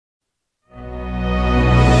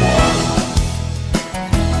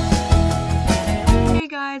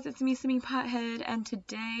me, Pothead, and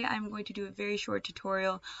today I'm going to do a very short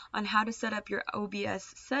tutorial on how to set up your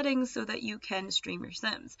OBS settings so that you can stream your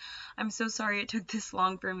Sims. I'm so sorry it took this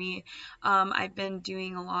long for me. I've been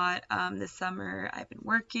doing a lot this summer. I've been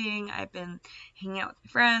working, I've been hanging out with my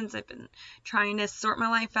friends, I've been trying to sort my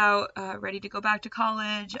life out, ready to go back to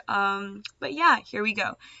college. But yeah, here we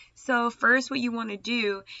go. So first what you want to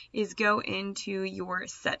do is go into your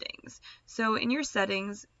settings. So in your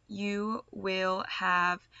settings, you will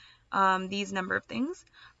have these number of things.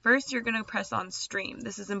 First, you're going to press on stream.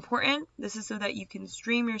 This is important. This is so that you can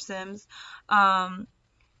stream your Sims.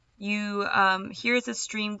 Here's a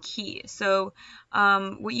stream key. So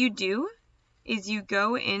what you do is you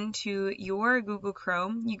go into your Google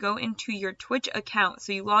Chrome, you go into your Twitch account.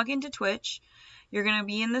 So you log into Twitch, you're going to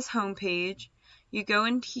be in this home page, you go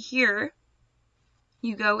into here,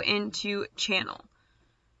 you go into channel.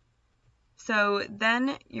 So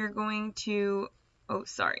then you're going to,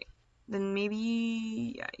 then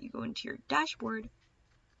maybe, you go into your dashboard,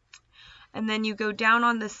 and then you go down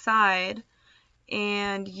on the side,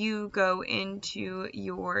 and you go into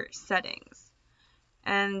your settings,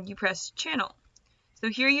 and you press channel. So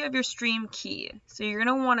here you have your stream key. So you're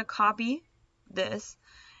going to want to copy this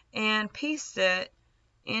and paste it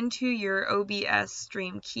into your OBS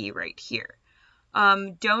stream key right here.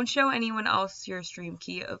 Don't show anyone else your stream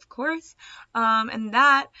key, of course, and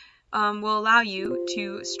that will allow you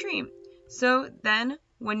to stream. So then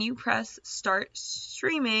when you press start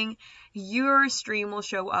streaming, your stream will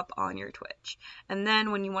show up on your Twitch. And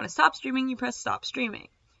then when you want to stop streaming, you press stop streaming.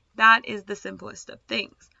 That is the simplest of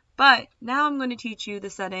things. But now I'm going to teach you the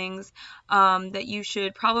settings that you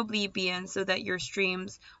should probably be in so that your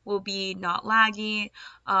streams will be not laggy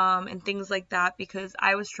and things like that, because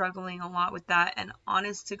I was struggling a lot with that, and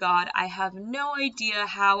honest to God, I have no idea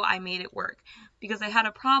how I made it work, because I had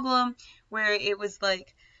a problem where it was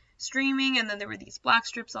like streaming and then there were these black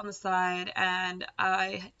strips on the side, and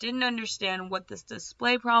I didn't understand what this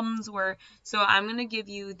display problems were. So I'm going to give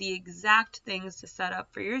you the exact things to set up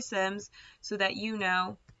for your Sims so that you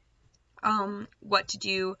know what to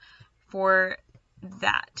do for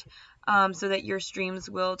that, so that your streams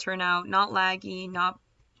will turn out not laggy, not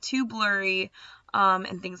too blurry,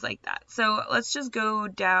 and things like that. So let's just go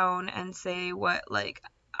down and say what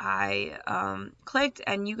I clicked,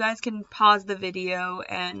 and you guys can pause the video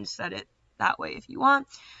and set it that way if you want.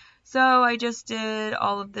 So I just did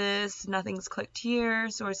all of this, nothing's clicked here,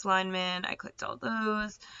 source alignment, I clicked all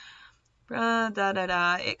those.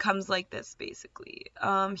 It comes like this basically.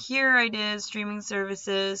 Here I did streaming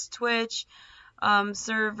services, Twitch,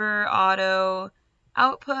 server, auto,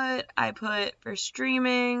 output, I put for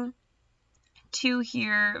streaming, 2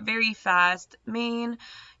 here, very fast, main,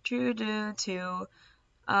 true to,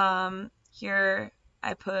 here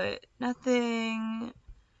I put nothing,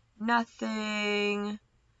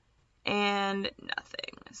 and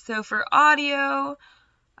nothing. So for audio,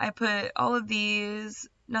 I put all of these,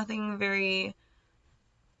 nothing very,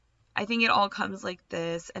 I think it all comes like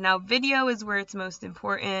this. And now video is where it's most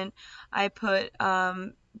important. I put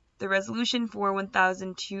the resolution for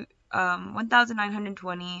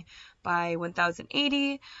 1920 by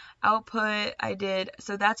 1080. Output I did,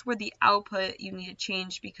 so that's where the output you need to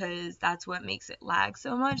change, because that's what makes it lag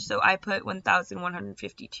so much. So I put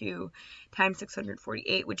 1152 times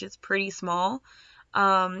 648, which is pretty small.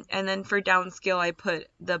 And then for downscale I put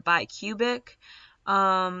the by cubic.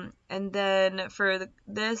 And then for the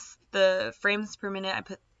frames per minute, I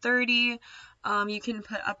put 30. You can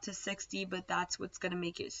put up to 60, but that's what's going to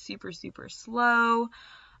make it super, super slow.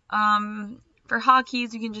 For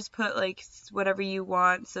hotkeys, you can just put like whatever you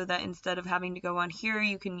want, so that instead of having to go on here,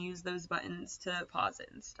 you can use those buttons to pause it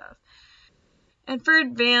and stuff. And for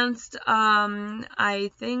advanced, I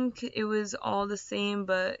think it was all the same,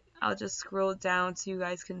 but I'll just scroll down so you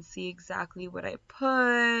guys can see exactly what I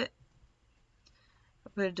put.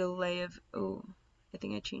 Put a delay of, I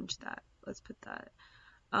think I changed that. Let's put that.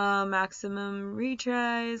 Maximum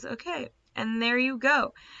retries. Okay. And there you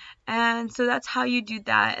go. And so that's how you do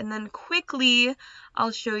that. And then quickly,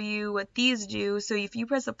 I'll show you what these do. So if you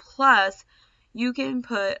press a plus, you can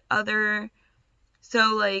put other,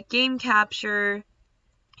 so like game capture,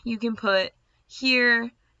 you can put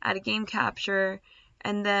here, add a game capture,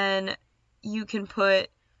 and then you can put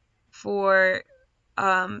for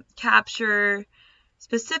capture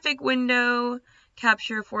specific window,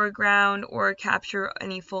 capture foreground, or capture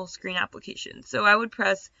any full screen application. So I would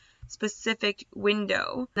press specific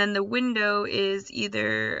window. Then the window is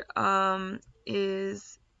either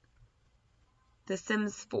is the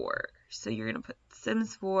Sims 4. So you're gonna put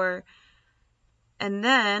Sims 4, and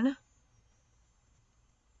then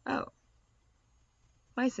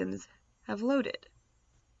my Sims have loaded.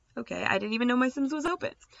 Okay, I didn't even know my Sims was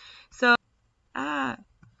open. So, and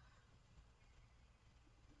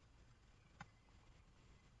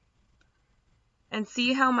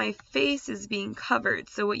see how my face is being covered.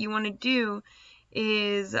 So what you want to do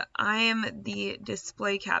is, I am the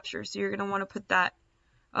display capture. So you're going to want to put that,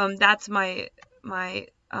 that's my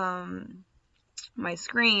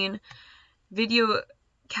screen. Video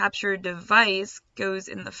capture device goes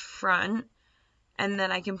in the front, and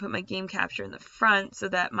then I can put my game capture in the front so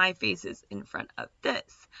that my face is in front of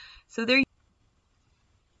this. So there.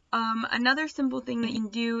 Another simple thing that you can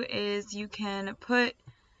do is you can put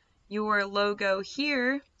your logo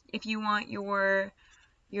here if you want your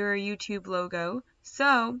YouTube logo.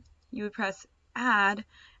 So you would press add,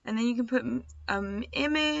 and then you can put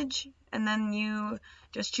image, and then you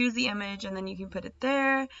just choose the image, and then you can put it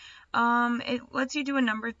there. It lets you do a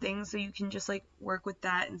number of things, so you can just like work with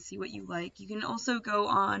that and see what you like. You can also go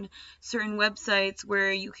on certain websites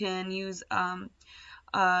where you can use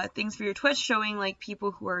things for your Twitch, showing like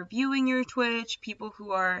people who are viewing your Twitch, people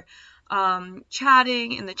who are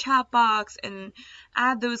chatting in the chat box, and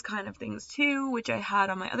add those kind of things too, which I had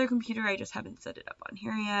on my other computer. I just haven't set it up on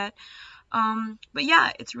here yet. But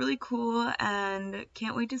yeah, it's really cool, and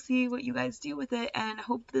can't wait to see what you guys do with it, and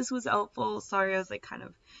hope this was helpful. Sorry I was like kind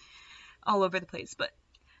of all over the place, but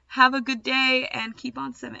have a good day and keep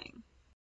on simming.